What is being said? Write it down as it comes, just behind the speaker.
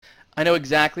I know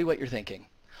exactly what you're thinking.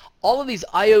 All of these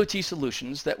IoT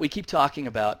solutions that we keep talking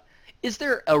about, is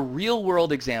there a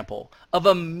real-world example of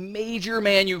a major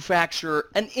manufacturer,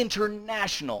 an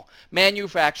international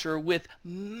manufacturer with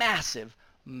massive,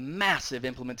 massive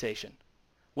implementation?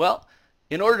 Well,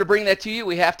 in order to bring that to you,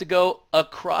 we have to go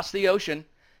across the ocean,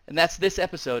 and that's this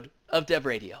episode of Dev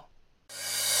Radio.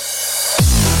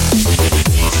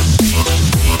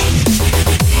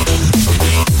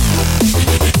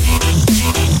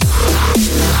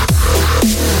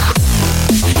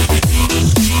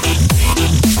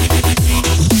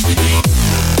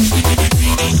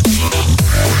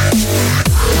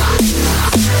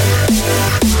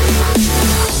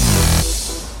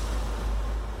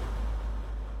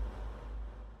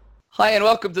 Hi, and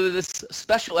welcome to this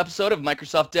special episode of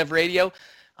Microsoft Dev Radio.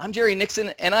 I'm Jerry Nixon,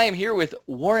 and I am here with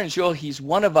Warren Zhou. He's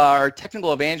one of our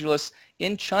technical evangelists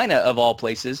in China, of all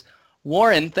places.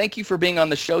 Warren, thank you for being on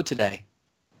the show today.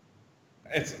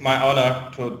 It's my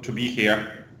honor to be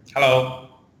here. Hello.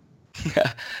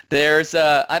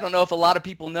 I don't know if a lot of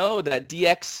people know that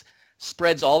DX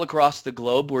spreads all across the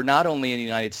globe. We're not only in the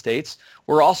United States,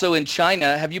 we're also in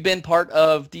China. Have you been part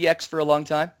of DX for a long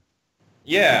time?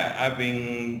 Yeah, I've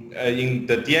been in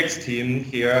the DX team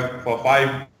here for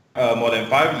more than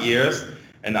 5 years,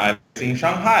 and I'm in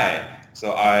Shanghai.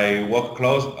 So I work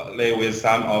closely with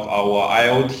some of our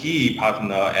IoT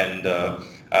partner and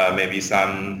maybe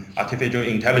some artificial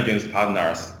intelligence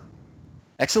partners.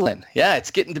 Excellent. Yeah, it's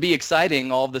getting to be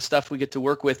exciting, all of the stuff we get to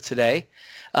work with today.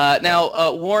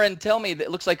 Warren, tell me,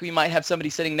 it looks like we might have somebody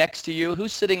sitting next to you.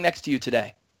 Who's sitting next to you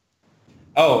today?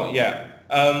 Oh, yeah.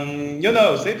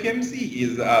 ZPMC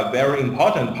is a very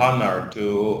important partner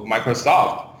to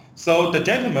Microsoft. So the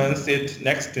gentleman sit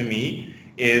next to me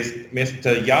is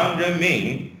Mr. Yang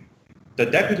Renming, the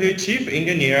Deputy Chief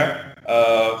Engineer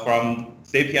from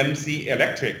ZPMC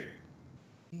Electric.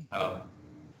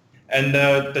 And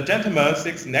the gentleman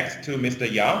sits next to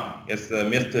Mr. Yang is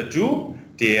Mr. Zhu,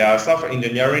 the Software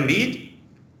Engineering Lead.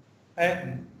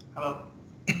 Hey. Hello.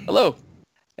 Hello.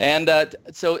 And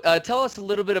so tell us a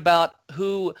little bit about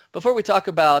before we talk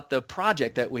about the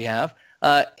project that we have,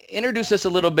 introduce us a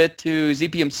little bit to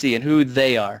ZPMC and who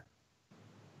they are.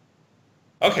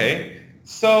 Okay,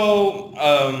 so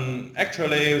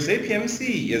actually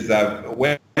ZPMC is a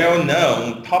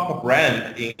well-known top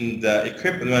brand in the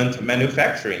equipment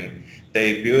manufacturing.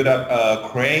 They build up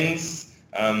cranes,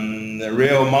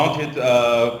 rear-mounted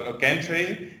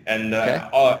gantry, and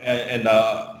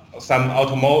some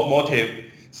automotive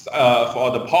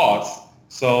for the parts.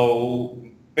 So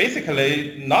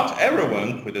basically, not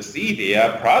everyone could see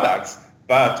their products,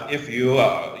 but if you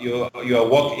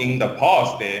work in the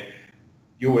parts there,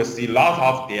 you will see lots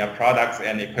of their products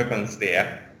and equipments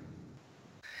there.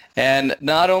 And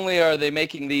not only are they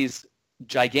making these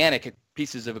gigantic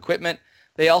pieces of equipment,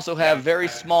 they also have very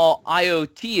small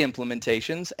IoT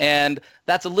implementations, and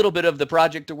that's a little bit of the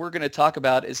project that we're going to talk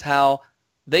about, is how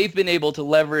they've been able to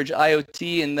leverage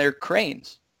IoT in their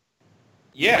cranes.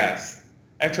 Yes,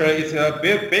 actually it's a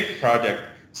big project.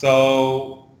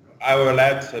 So I will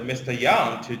let Mr.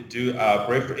 Yang to do a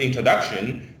brief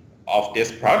introduction of this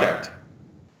project.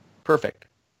 Perfect.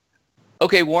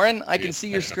 Okay, Warren, I can see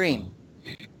your screen.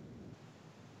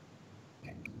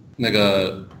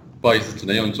 不好意思，只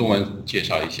能用中文介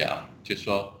绍一下，就是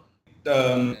说。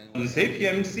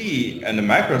ZPMC and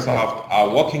Microsoft are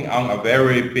working on a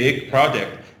very big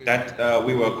project that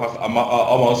we will cost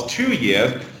almost 2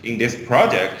 years in this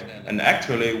project, and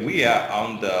actually we are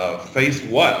on the phase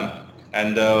 1,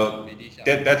 and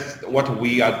that's what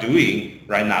we are doing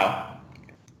right now.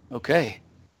 Okay.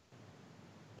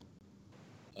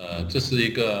 这是一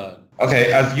个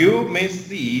Okay, as you may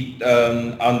see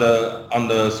on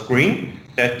the screen,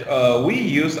 that we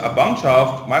use a bunch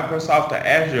of Microsoft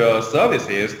Azure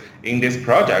services in this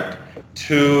project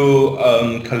to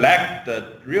collect the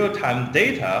real-time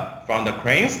data from the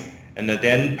cranes and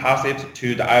then pass it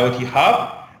to the IoT hub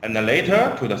and then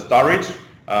later to the storage,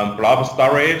 blob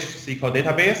storage, SQL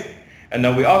database. And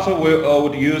then we also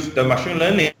would use the machine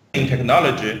learning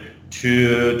technology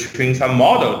to train some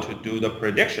model to do the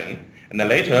prediction. And then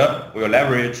later we will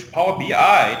leverage Power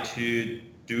BI to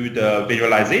do the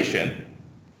visualization.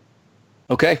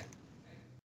 Okay.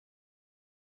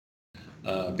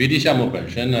 VD 项目本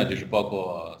身呢，就是包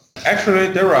括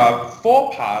Actually, there are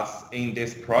 4 parts in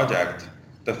this project.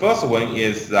 The first one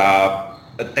is a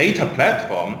data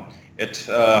platform. It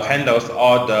handles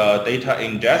all the data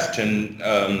ingestion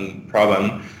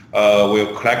problem.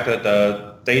 We'll collect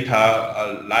the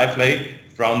data lively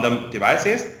from the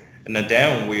devices, and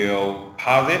then we'll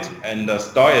parse it and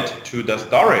store it to the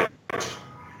storage.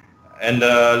 And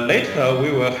later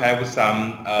we will have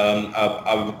some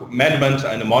a management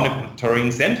and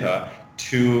monitoring center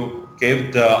to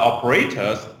give the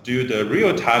operators do the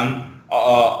real-time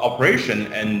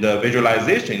operation and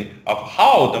visualization of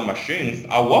how the machines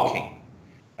are working.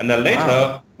 And then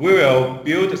later we will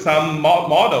build some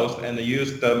models and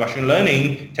use the machine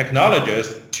learning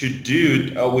technologies to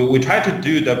do. We try to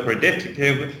do the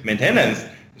predictive maintenance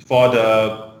for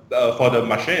the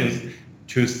machines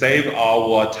to save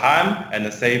our time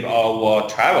and save our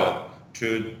travel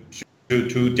to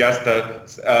just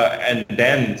and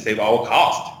then save our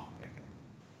cost.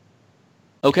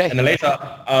 Okay. And later,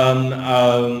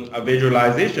 a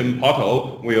visualization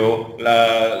portal will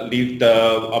leave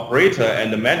the operator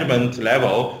and the management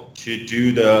level to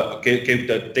do give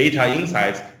the data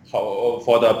insights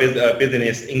for the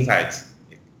business insights.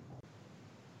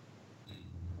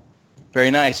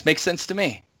 Very nice. Makes sense to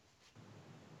me.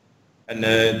 And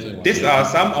these are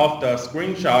some of the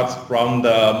screenshots from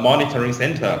the monitoring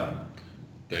center.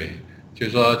 对，就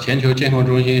是说全球监控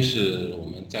中心是我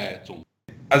们在总。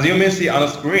As you may see on the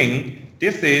screen,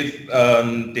 this is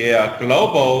their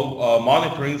global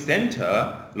monitoring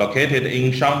center located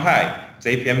in Shanghai,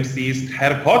 ZPMC's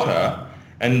headquarters,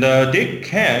 and they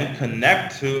can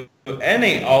connect to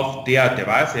any of their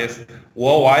devices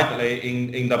worldwide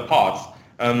in the pods.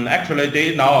 Actually,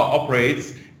 they now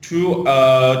operate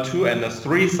 2,000 and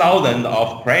 3,000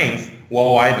 of cranes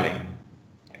worldwide.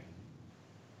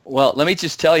 Well, let me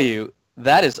just tell you,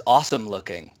 that is awesome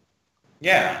looking.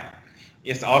 Yeah,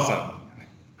 it's awesome.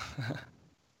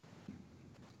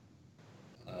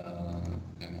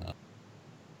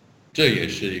 这也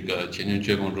是一个前程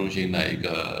监控中心的一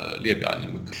个列表，你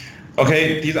们可以。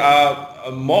Okay, these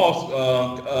are more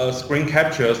screen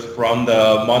captures from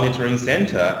the monitoring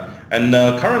center, and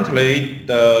currently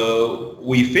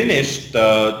we finished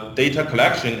the data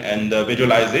collection and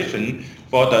visualization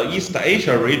for the East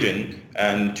Asia region,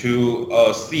 and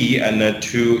to see and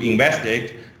to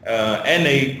investigate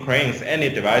any cranes, any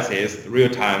devices real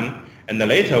time, and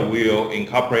later we'll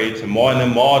incorporate more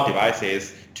and more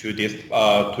devices to this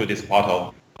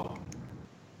portal.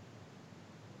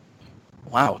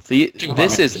 Wow,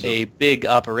 this is a big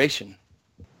operation.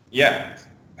 Yeah.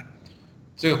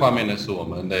 这个画面呢是我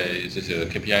们的这些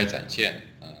KPI 展现。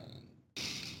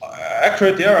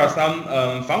Actually, there are some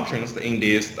functions in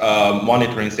this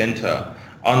monitoring center.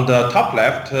 On the top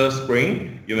left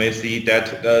screen, you may see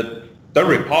that the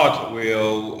report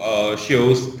will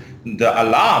shows the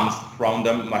alarms from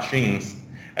the machines.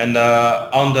 And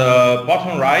on the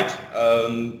bottom right,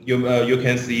 you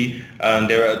can see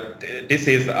this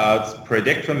is a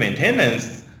predictive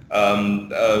maintenance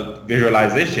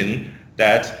visualization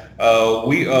that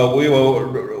we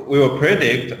will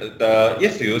predict the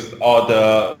issues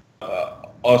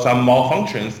or some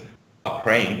malfunctions of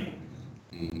crane.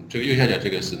 这个右下角这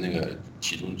个是那个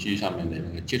起重机上面的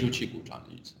那个接触器故障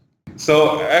的意思。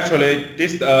So actually,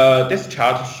 this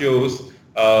chart shows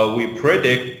we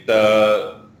predict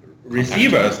the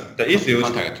receivers, the issues,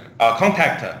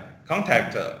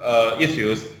 contact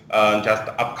issues just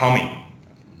upcoming.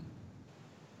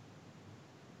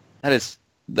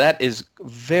 That is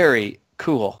very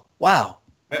cool. Wow.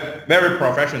 Very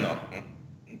professional.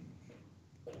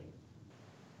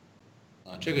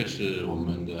 这个是我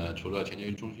们的除了前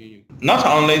线中心。Not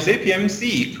only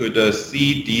ZPMC could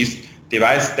see these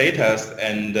device status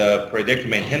and predict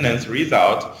maintenance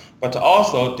result, but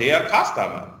also their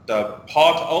customer, the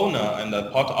pod owner and the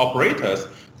pod operators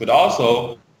could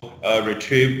also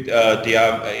retrieve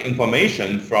their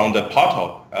information from the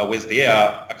portal with their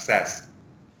access.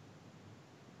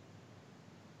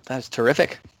 That's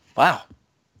terrific. Wow.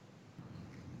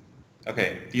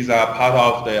 Okay, these are part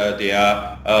of their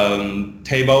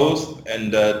tables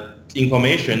and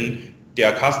information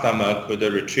their customer could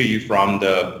retrieve from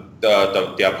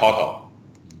their portal.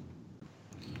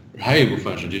 还有一部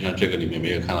分实际上这个里面没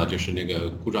有看到，就是那个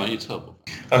故障预测部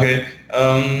分。Okay,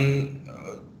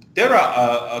 there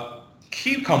are a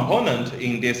key component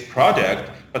in this project,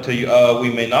 but we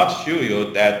may not show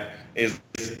you that is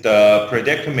the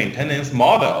predictive maintenance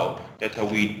model that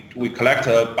we collect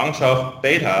a bunch of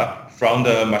data from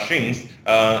the machines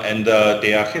and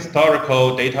their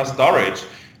historical data storage,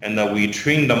 and we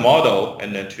train the model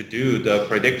and to do the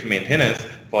predictive maintenance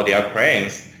for their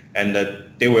cranes, and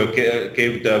they will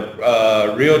give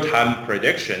the real-time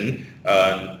prediction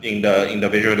in the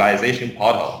visualization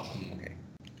portal.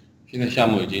 现在项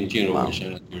目已经进入尾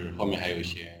声了，就是后面还有一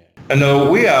些。And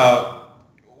we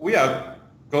are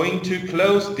going to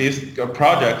close this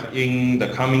project in the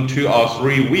coming 2 or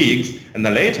 3 weeks, and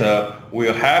then later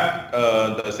we'll have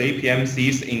the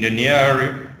ZPMC's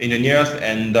engineers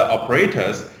and the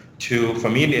operators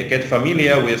get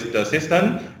familiar with the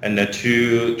system and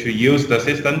to use the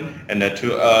system and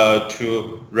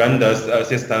to run the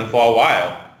system for a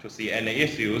while to see any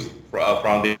issues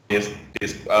from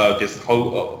this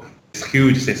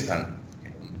huge system.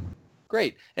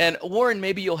 Great. And Warren,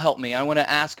 maybe you'll help me. I want to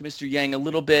ask Mr. Yang a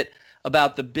little bit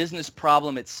about the business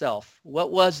problem itself.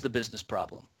 What was the business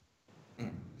problem?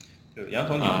 杨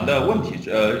总，你们的问题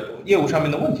业务上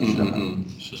面的问题是什么？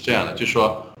是这样的，就是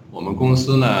说我们公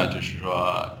司呢，就是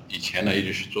说以前呢一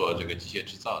直是做这个机械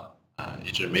制造的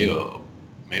一直没有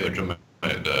这么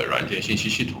一个软件信息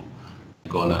系统，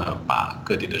能够呢把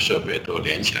各地的设备都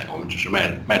连起来。我们只是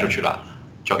卖出去了，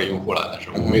交给用户了，但是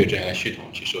我们没有这样一个系统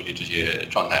去收集这些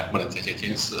状态，不能在线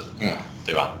监视，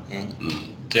对吧？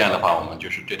这样的话我们就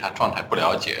是对它状态不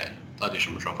了解，到底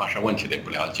什么时候发生问题的也不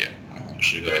了解，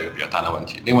是一个比较大的问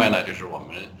题。另外呢，就是我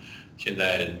们现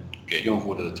在给用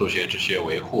户的做些这些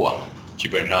维护基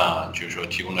本上就是说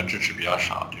提供的支持比较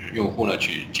少，就是用户呢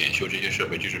去检修这些设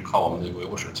备，就是靠我们的维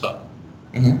护手册，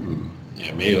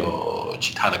也没有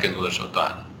其他的更多的手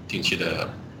段，定期的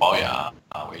保养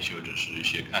维修只是一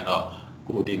些按照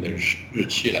固定的日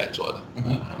期来做的，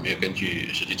没有根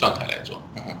据实际状态来做，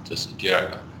这是第二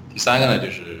个。第三个呢，就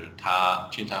是它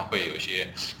经常会有一些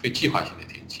非计划性的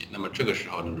停机，那么这个时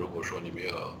候呢，如果说你没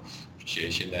有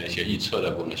现在一些预测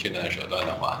的功能、现在的手段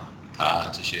的话，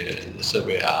它这些设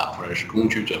备或者是工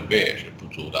具准备是不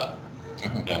足的，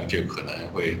那么就可能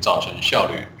会造成效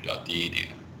率比较低一点，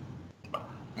对吧？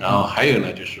然后还有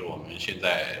呢，就是我们现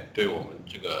在对我们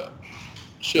这个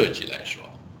设计来说，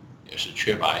也是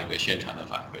缺乏一个现场的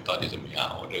反馈，到底怎么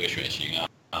样？我这个选型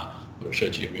或者设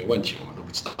计有没有问题，我们都不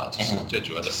知道，这是最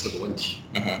主要的4个问题。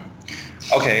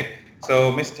Okay, so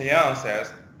Mr. Yang says,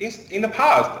 in the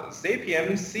past,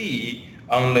 ZPMC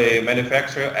only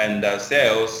manufacture and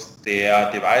sells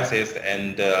their devices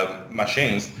and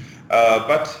machines,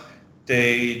 but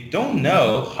they don't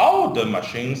know how the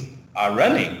machines are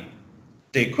running.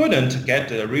 They couldn't get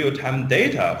the real-time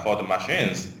data for the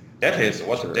machines. That is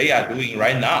what they are doing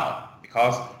right now,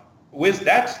 because with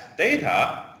that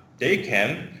data, they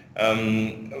can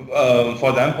for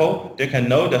example, they can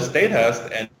know the status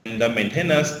and the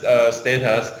maintenance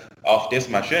status of this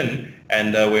machine,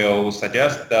 and will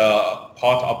suggest the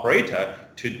port operator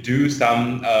to do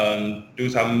some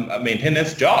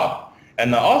maintenance job.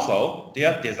 And also,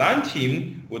 their design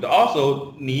team would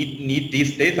also need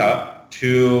this data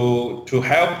to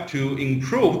help to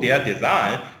improve their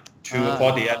design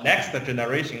for their next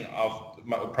generation of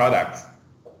products.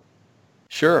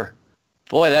 Sure.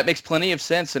 Boy, that makes plenty of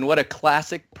sense, and what a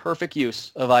classic, perfect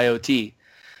use of IoT.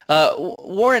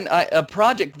 Warren, a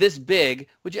project this big,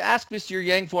 would you ask Mr.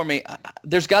 Yang for me,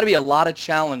 there's got to be a lot of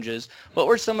challenges. What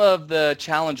were some of the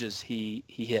challenges he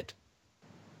hit?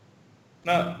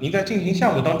 那您在进行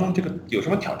项目当中，这个有什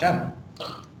么挑战吗？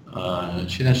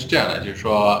现在是这样的，就是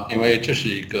说，因为这是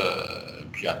一个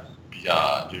比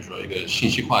较，就是说一个信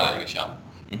息化的一个项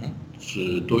目，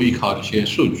是都依靠这些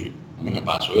数据，我们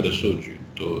把所有的数据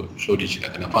都收集起来，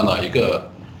可能放到一个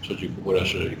数据库或者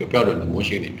是一个标准的模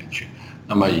型里面去。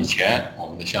那么以前我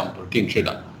们的项目都是定制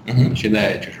的，现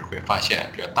在就是会发现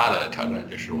比较大的挑战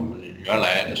就是我们原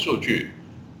来的数据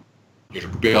就是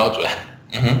不标准，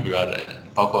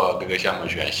包括各个项目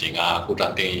选型故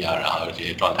障定义然后这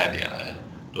些状态点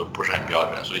都不是很标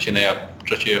准，所以现在要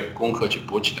这些功课去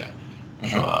补起来，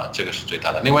说这个是最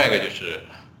大的。另外一个就是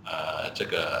这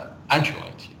个安全问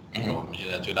题。我们现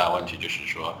在最大的问题就是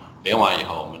说，联网以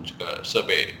后，我们这个设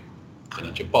备可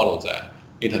能就暴露在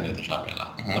Internet 上面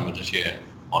了。那么这些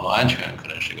网络安全可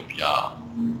能是一个比较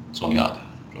重要的，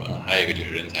是吧？还有一个就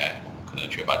是人才，我们可能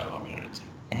缺乏这方面的人才。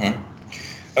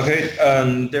Okay,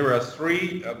 there are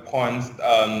 3 points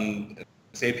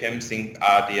ZPMC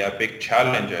are their big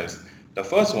challenges. The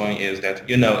first one is that,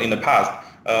 in the past,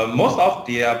 most of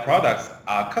their products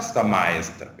are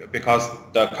customized because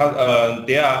their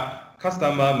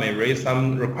customer may raise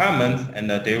some requirements and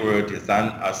they will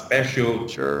design a special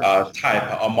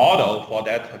type or model for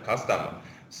that customer.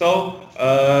 So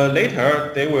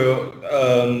later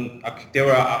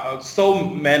there are so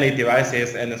many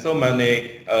devices and so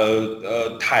many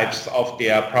types of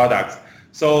their products.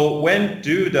 So when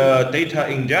do the data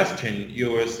ingestion,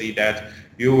 you will see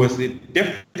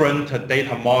different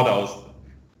data models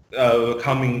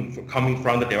coming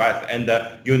from the device, and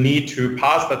you need to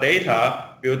pass the data,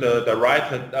 build the right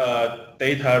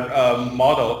data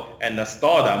model, and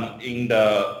store them in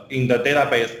the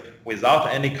database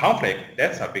without any conflict.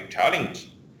 That's a big challenge.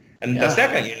 And the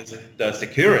second is the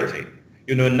security.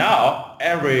 Now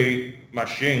every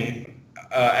machine,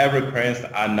 every client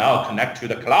are now connected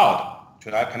to the cloud,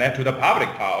 connect to the public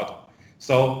cloud.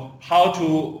 So how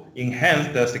to enhance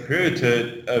the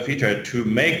security feature to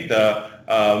make the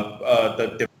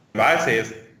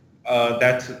devices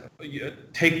that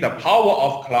take the power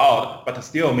of cloud, but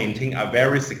still maintain a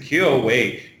very secure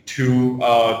way to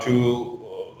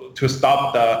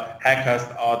stop the hackers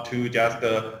or to just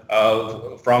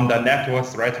from the network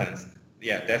threats.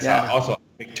 Yeah, that's also a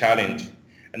big challenge.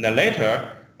 And then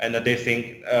later, and they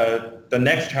think the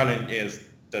next challenge is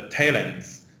the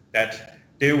talents, that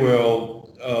they will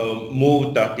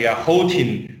move their whole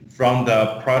team from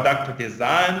the product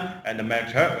design and the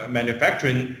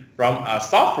manufacturing from a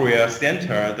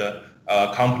software-centered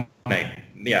company.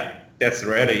 Yeah, that's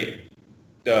really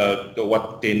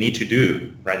what they need to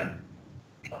do, right?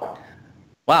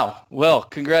 Wow. Well,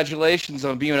 congratulations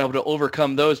on being able to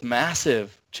overcome those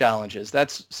massive challenges.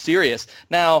 That's serious.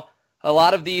 Now, a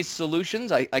lot of these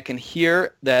solutions, I can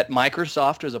hear that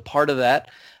Microsoft is a part of that.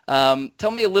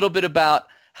 Tell me a little bit about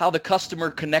how the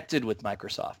customer connected with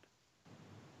Microsoft.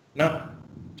 那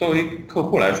作为客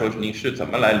户来说，你是怎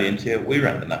么来连接微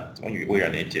软的呢？怎么与微软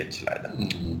连接起来的？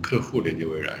客户连接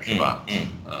微软是吧？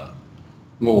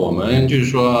那么我们就是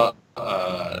说，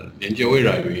连接微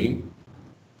软云，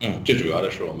最主要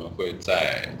的是我们会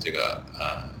在这个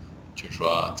就是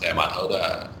说在码头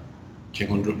的监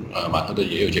控中，码头的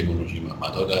也有监控中心嘛，码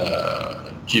头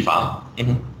的机房，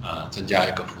增加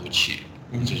一个服务器，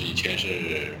这是以前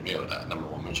是没有的。那么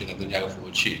我们现在增加一个服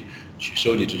务器去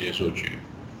收集这些数据，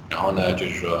然后呢，就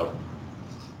是说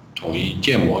统一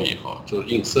建模以后，做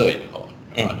映射以后，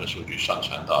把这数据上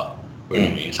传到微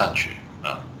软云上去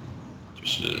就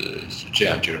是这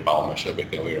样，就是把我们设备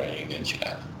跟微软云连起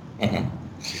来了。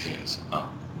是这个意思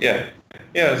啊。Yeah.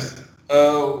 Yes.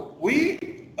 We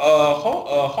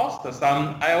host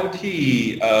some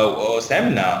IoT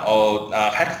seminar or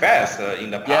hackfest in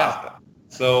the past. Yeah.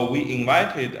 So we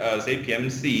invited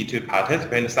ZPMC to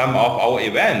participate in some of our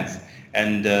events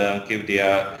and give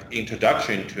their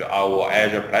introduction to our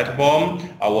Azure platform,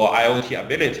 our IoT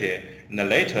ability. And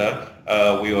later,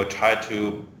 we will try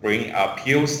to bring a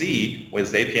POC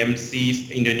with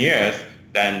ZPMC's engineers.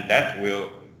 Then that will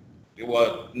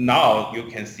now you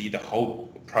can see the whole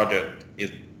project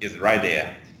is right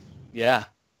there. Yeah.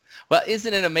 Well,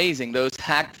 isn't it amazing? Those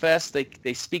Hackfests,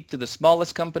 they speak to the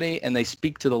smallest company and they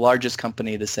speak to the largest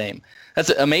company the same.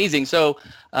 That's amazing. So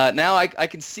now I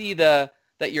can see that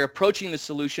you're approaching the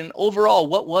solution. Overall,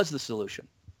 what was the solution?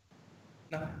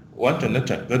 那完整的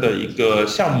整个的一个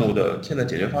项目的现在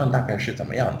解决方案大概是怎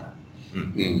么样的？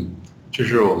就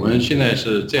是我们现在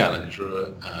是这样的，就是说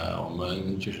我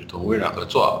们就是同微软合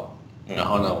作，然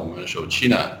后呢，我们首期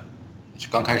呢，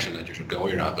刚开始呢就是跟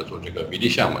微软合作这个迷弟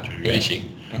项目，就是原型，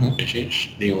原型是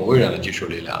利用微软的技术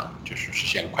力量，就是实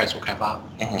现快速开发，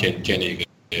建立一个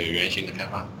原型的开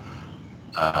发。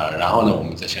然后呢，我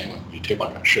们再相应去推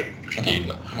广展示，这是第一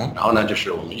个。然后呢，就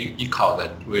是我们依靠在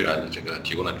微软的这个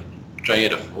提供的专业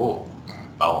的服务，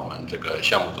把我们这个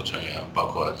项目组成员，包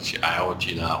括这些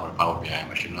IoT 呢，或者包括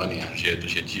machine learning 这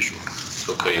些技术，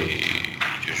都可以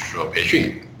就是说培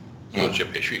训，做这些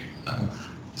培训。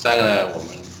第三个呢，我们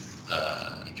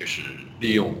就是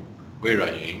利用微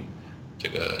软云这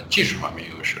个技术方面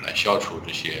优势来消除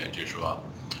这些就是说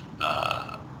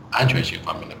安全性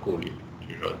方面的顾虑，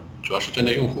就是说主要是针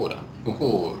对用户的，用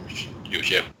户有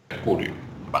些顾虑，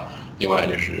对吧？另外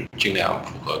就是尽量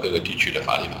符合各个地区的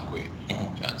法律法规，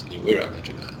这样子。以微软的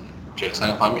这三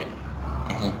个方面。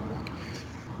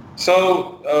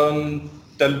So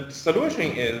the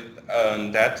solution is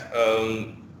that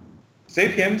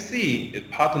ZPMC is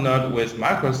partnered with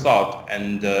Microsoft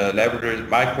and leverages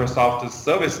Microsoft's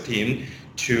service team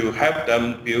to help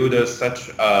them build such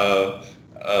a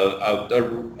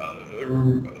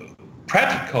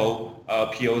practical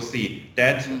POC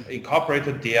that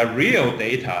incorporated their real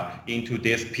data into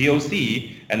this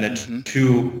POC and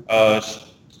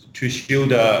to show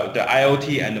the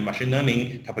IoT and the machine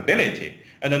learning capability.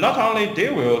 And not only they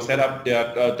will set up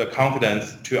the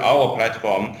confidence to our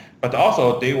platform, but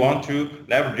also they want to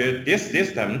leverage this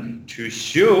system to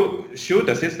show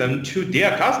the system to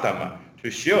their customer, to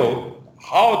show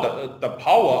how the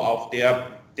power of their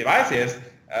devices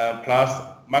plus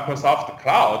Microsoft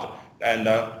Cloud and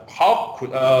how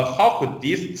could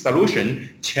this solution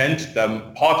change the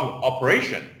port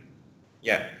operation?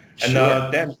 Yeah, and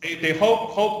then they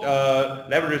hope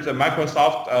leverage the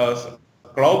Microsoft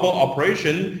global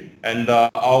operation and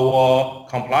our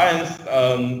compliance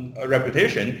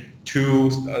reputation to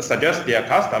suggest their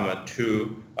customer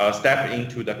to step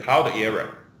into the cloud era.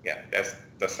 Yeah, that's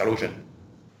the solution.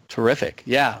 Terrific.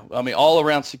 Yeah. I mean, all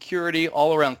around security,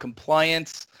 all around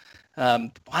compliance.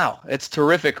 Wow, it's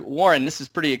terrific. Warren, this is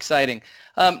pretty exciting.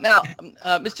 Now,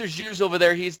 Mr. Zhu's over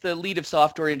there, he's the lead of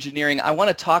software engineering. I want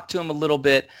to talk to him a little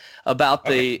bit about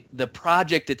the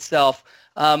project itself.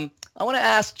 I want to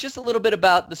ask just a little bit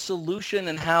about the solution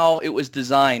and how it was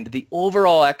designed, the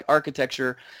overall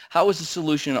architecture. How was the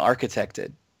solution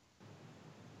architected?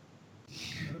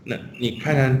 那你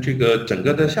看看这个整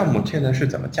个的项目现在是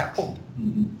怎么架构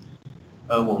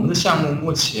的？我们的项目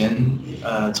目前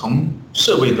从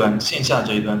设备端线下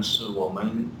这一端是我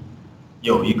们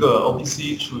有一个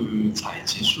OPC 去采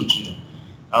集数据，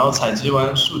然后采集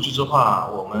完数据之后，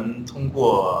我们通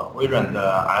过微软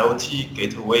的 IoT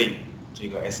Gateway 这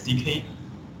个 SDK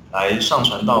来上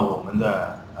传到我们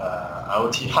的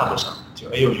IoT Hub 上，就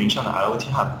Azure 云上的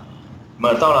IoT Hub。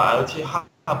那么到了 IoT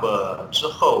Hub 之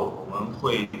后，我们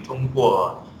会通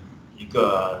过一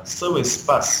个 Service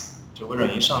Bus， 就微软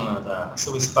云上的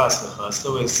Service Bus 和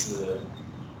Service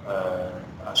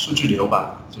数据流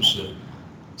吧，就是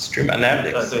Stream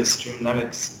Analytics。对 Stream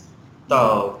Analytics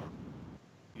到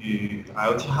与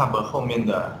IoT Hub 后面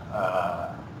的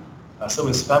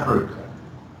Service Fabric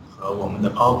和我们的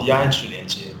Power BI 去连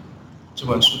接，这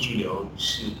款数据流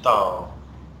是到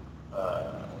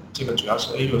这个主要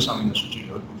是 Azure 上面的数据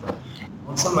流的部分。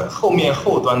这么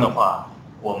后端的话，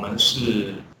我们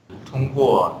是通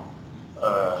过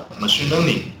Machine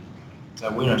Learning， 在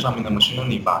微软上面的 Machine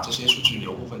Learning 把这些数据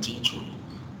流部分进行处理，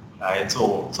来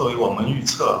作为我们预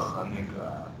测和那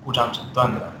个故障诊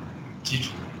断的基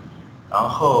础。然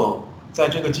后在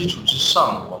这个基础之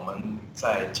上，我们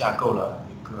再架构了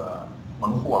一个门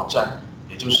户网站，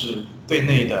也就是对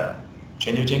内的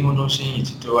全球监控中心以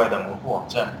及对外的门户网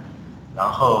站。然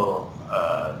后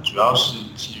主要是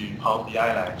基于 Power BI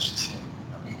来实现，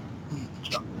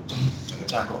主要整个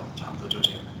架构差不多就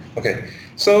这样。Okay,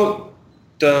 so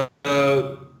the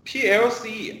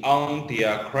PLC on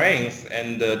their cranes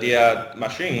and their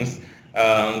machines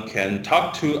can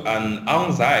talk to an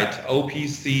on-site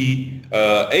OPC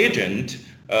agent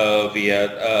via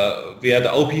the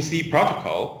OPC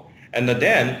protocol, and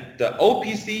then the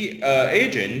OPC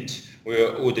agent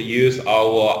would use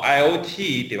our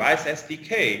IoT device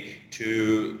SDK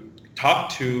to talk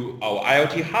to our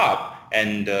IoT hub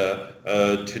and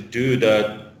to do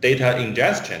the data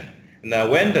ingestion. And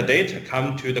when the data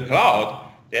come to the cloud,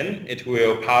 then it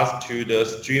will pass to the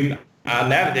Stream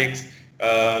Analytics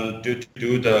to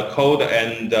do the code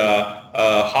and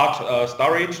hot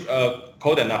storage,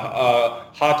 code and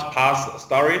hot path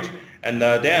storage. And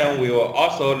then we will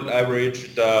also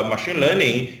leverage the machine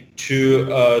learning to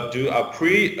do a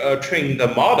pre-trained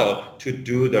model to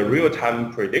do the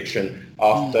real-time prediction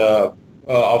of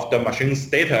the machine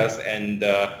status and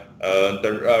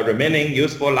the remaining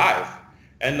useful life.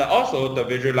 And also the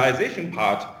visualization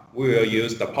part, we will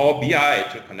use the Power BI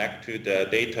to connect to the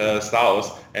data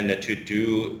source and to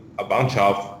do a bunch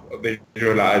of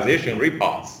visualization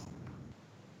reports.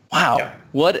 Wow, yeah.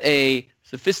 What a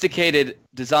sophisticated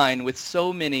design with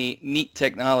so many neat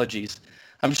technologies.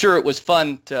 I'm sure it was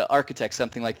fun to architect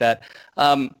something like that.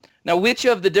 Now, which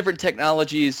of the different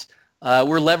technologies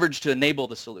were leveraged to enable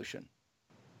the solution?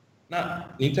 那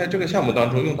您在这个项目当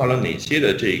中用到了哪些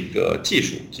的这个技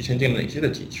术？集成进了哪些的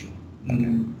技术？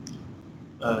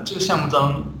这个项目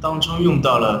当中用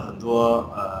到了很多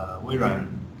微软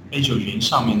Azure 云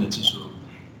上面的技术，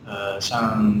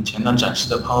像前端展示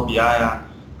的 Power BI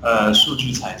啊，数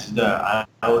据采集的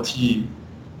IoT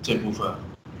这部分，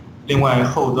另外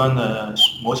后端的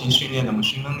模型训练的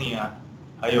Machine Learning 啊，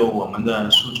还有我们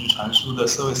的数据传输的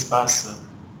Service Bus，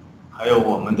 还有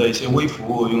我们的一些微服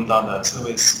务用到的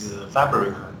Service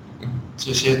Fabric，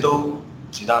 这些都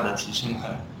极大的提升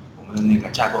了我们的那个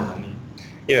架构能力。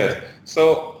Yes.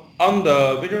 So on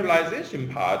the visualization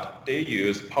part, they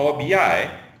use Power BI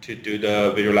to do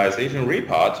the visualization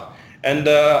report. And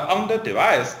on the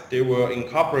device, they will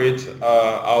incorporate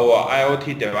our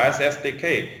IoT device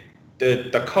SDK,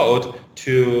 the code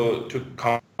to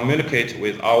communicate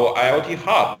with our IoT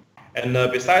hub. And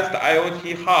besides the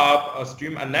IoT hub,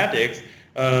 Stream Analytics,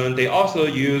 they also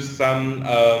use some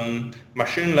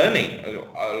machine learning,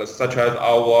 such as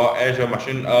our Azure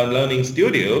Machine Learning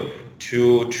Studio,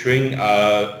 to train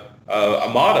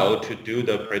a model to do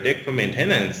the predictive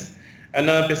maintenance. And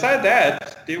besides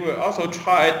that, they will also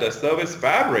try the service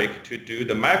fabric to do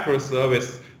the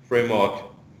microservice framework.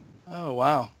 Oh,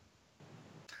 wow.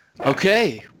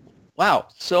 Okay. Wow.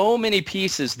 So many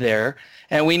pieces there.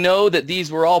 And we know that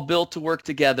these were all built to work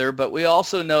together, but we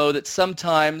also know that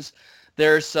sometimes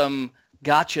there's some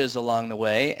gotchas along the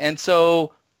way. And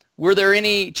so were there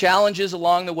any challenges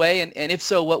along the way? And if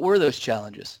so, what were those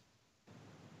challenges?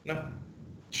 那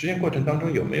实验过程当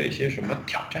中有没有一些什么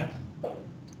挑战？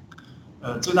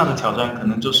最大的挑战可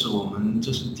能就是我们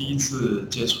这是第一次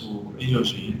接触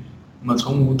Azure云，那么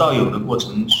从无到有的过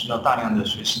程需要大量的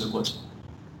学习的过程。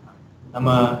那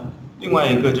么另外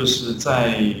一个就是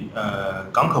在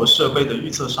港口设备的预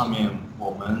测上面，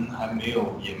我们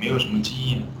也没有什么经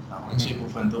验，然后这部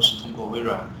分都是通过微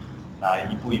软来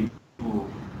一步一步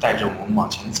带着我们往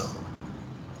前走。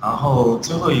然后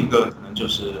最后一个可能就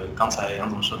是刚才杨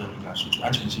总说的那个数据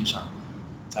安全性上，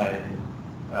在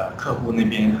客户那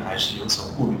边还是有所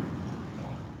顾虑。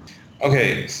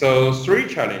Okay, so three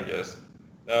challenges.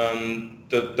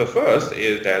 The first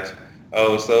is that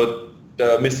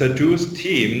Mr. Zhu's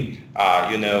team,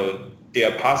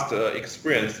 their past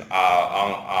experience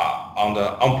are on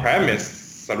the on-premise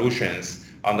solutions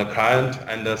on the client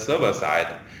and the server side.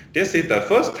 This is the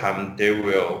first time they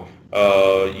will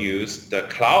use the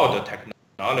cloud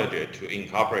technology to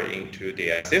incorporate into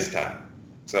their system.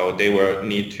 So they will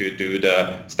need to do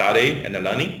the study and the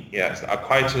learning. Yes, a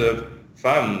quite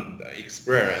fun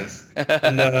experience.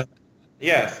 And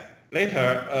yes,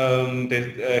 later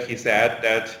he said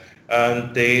that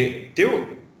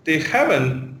they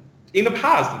haven't in the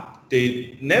past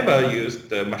they never used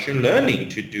the machine learning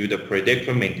to do the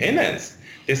predictive maintenance.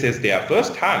 This is their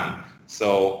first time.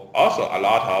 So also a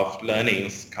lot of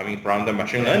learnings coming from the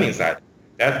machine learning side.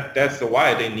 That's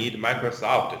why they need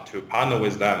Microsoft to partner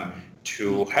with them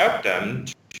to help them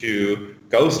to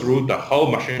go through the whole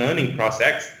machine learning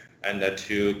process and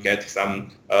to get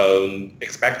some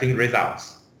expecting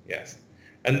results. Yes.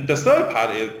 And the third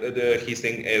part is he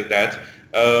thinks is that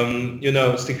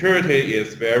security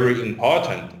is very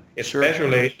important,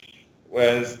 especially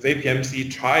when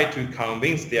ZPMC try to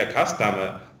convince their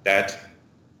customer that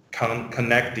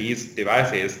connect these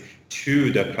devices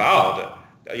to the cloud.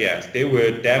 Yes, they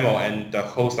will demo and the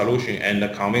whole solution and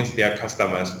convince their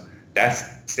customers that's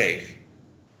safe.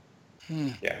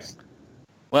 Yes.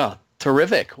 Well,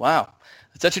 terrific. Wow.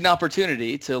 Such an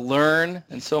opportunity to learn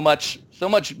and so much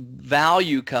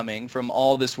value coming from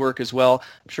all this work as well.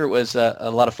 I'm sure it was a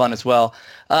lot of fun as well.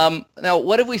 Now,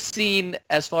 what have we seen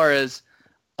as far as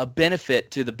a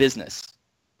benefit to the business?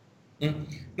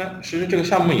 那实施这个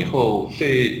项目以后，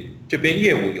对这边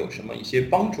业务有什么一些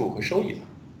帮助和收益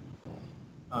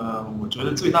呢？我觉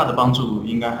得最大的帮助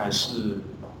应该还是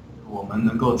我们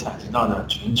能够采集到的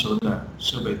全球的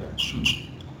设备的数据，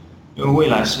因为未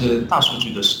来是大数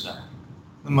据的时代。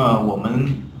那么我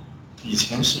们以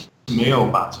前是没有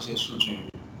把这些数据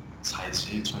采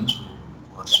集、存储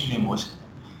和训练模型的。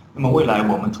那么未来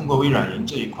我们通过微软云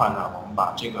这一块呢，我们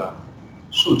把这个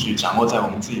数据掌握在我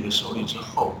们自己的手里之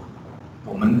后，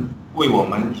我们为我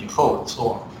们以后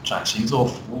做转型、做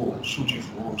服务、数据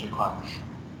服务这块，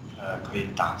可以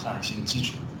打下一些基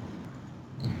础。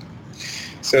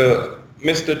So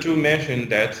Mr. Zhu mentioned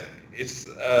that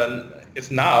it's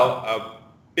now a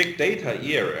big data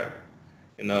era.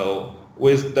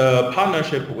 With the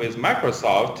partnership with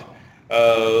Microsoft,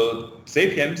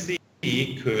 ZPMC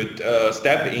could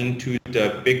step into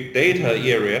the big data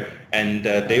area, and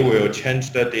they will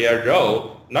change their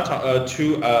role not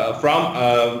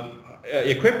from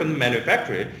equipment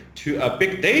manufacturer to a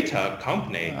big data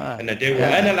company, and they will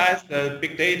analyze the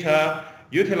big data,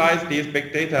 utilize these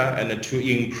big data, and to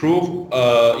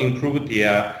improve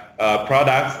their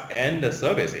products and the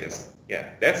services. Yeah,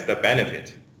 that's the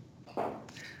benefit.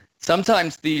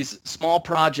 Sometimes these small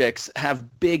projects have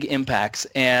big impacts,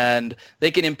 and they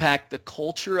can impact the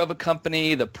culture of a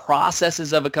company, the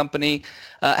processes of a company.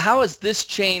 How has this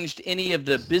changed any of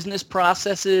the business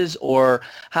processes or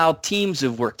how teams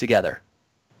have worked together?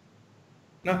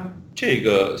 那这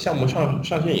个项目上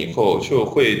线以后，就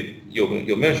会有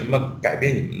没有什么改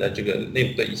变你们的这个内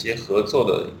部的一些合作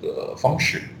的一个方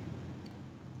式？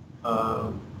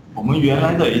我们原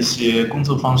来的一些工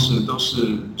作方式都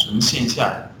是纯线下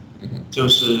的，就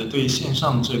是对线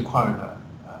上这块的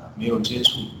没有接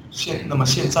触。那么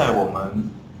现在我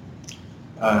们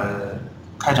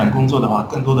开展工作的话，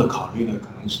更多的考虑的可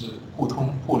能是互通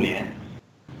互联。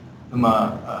那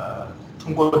么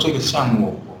通过这个项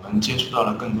目，我们接触到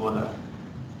了更多的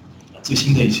最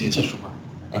新的一些技术吧，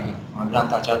让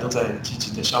大家都在积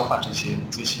极的消化这些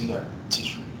最新的技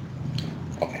术。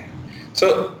Okay,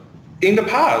 so in the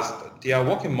past, their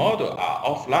working model are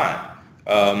offline.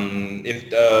 If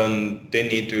they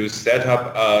need to set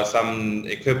up some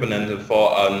equipment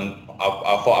for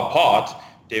a pod,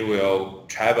 they will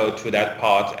travel to that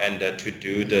pod and to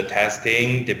do the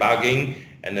testing, debugging,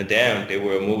 and then they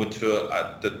will move to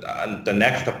the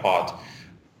next pod.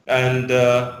 And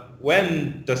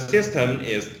when the system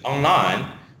is online,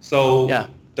 so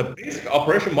the basic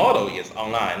operation model is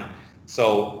online.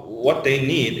 So what they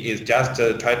need is just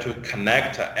to try to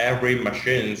connect every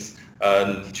machines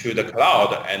to the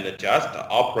cloud and just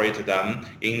operate them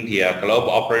in their global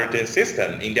operating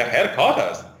system in their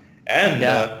headquarters. And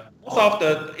most of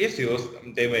the issues,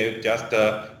 they may just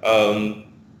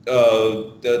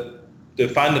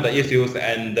find the issues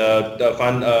and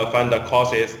find the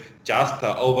causes just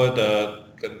over the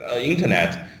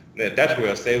internet. That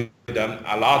will save them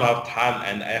a lot of time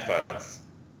and efforts.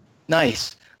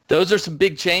 Nice. Those are some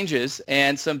big changes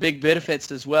and some big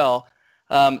benefits as well.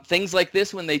 Things like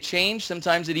this, when they change,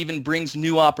 sometimes it even brings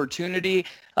new opportunity.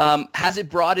 Has it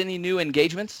brought any new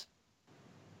engagements?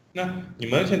 那你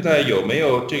们现在有没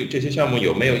有这些项目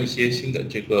有没有一些新的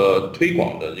这个推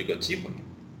广的这个机会？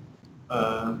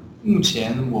目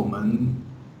前我们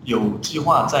有计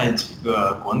划在几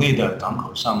个国内的港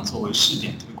口上作为试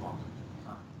点推广，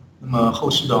那么后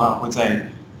续的话会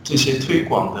在这些推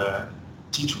广的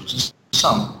基础之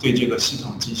上，对这个系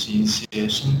统进行一些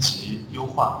升级优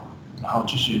化，然后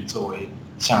继续作为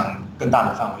向更大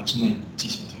的范围之内进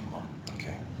行推广。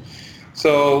Okay.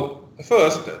 So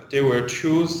first, they will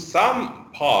choose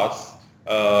some parts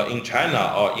in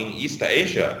China or in East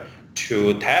Asia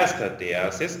to test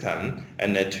their system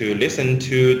and to listen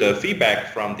to the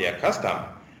feedback from their customer.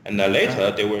 And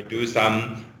later, they will do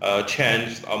some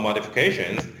changes or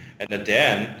modifications and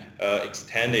then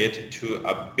extend it to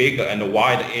a big and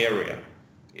wide area.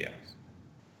 Yes.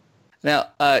 Now,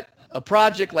 a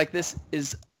project like this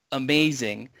is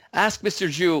amazing. Ask Mr.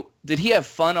 Zhu, did he have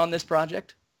fun on this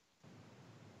project?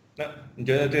 那你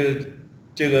觉得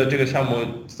这个项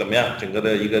目怎么样？整个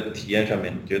的一个体验上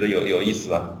面，觉得有意思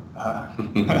吧？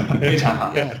非常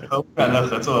好，和微软的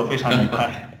合作非常愉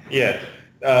快。Yeah,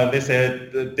 they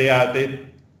said they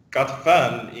got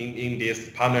fun in this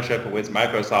partnership with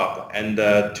Microsoft, and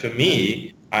to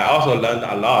me, I also learned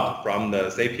a lot from the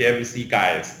ZPMC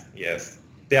guys. Yes,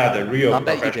 they are the real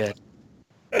professionals.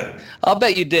 I'll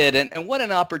bet you did. And what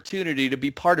an opportunity to be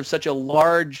part of such a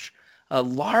large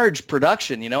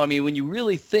production. You know, I mean, when you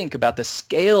really think about the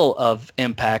scale of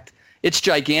impact, it's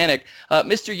gigantic.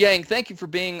 Mr. Yang, thank you for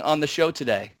being on the show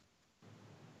today.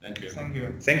 Thank you. Thank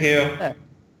you. Thank you.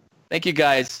 Thank you,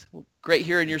 guys. Great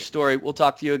hearing your story. We'll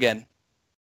talk to you again.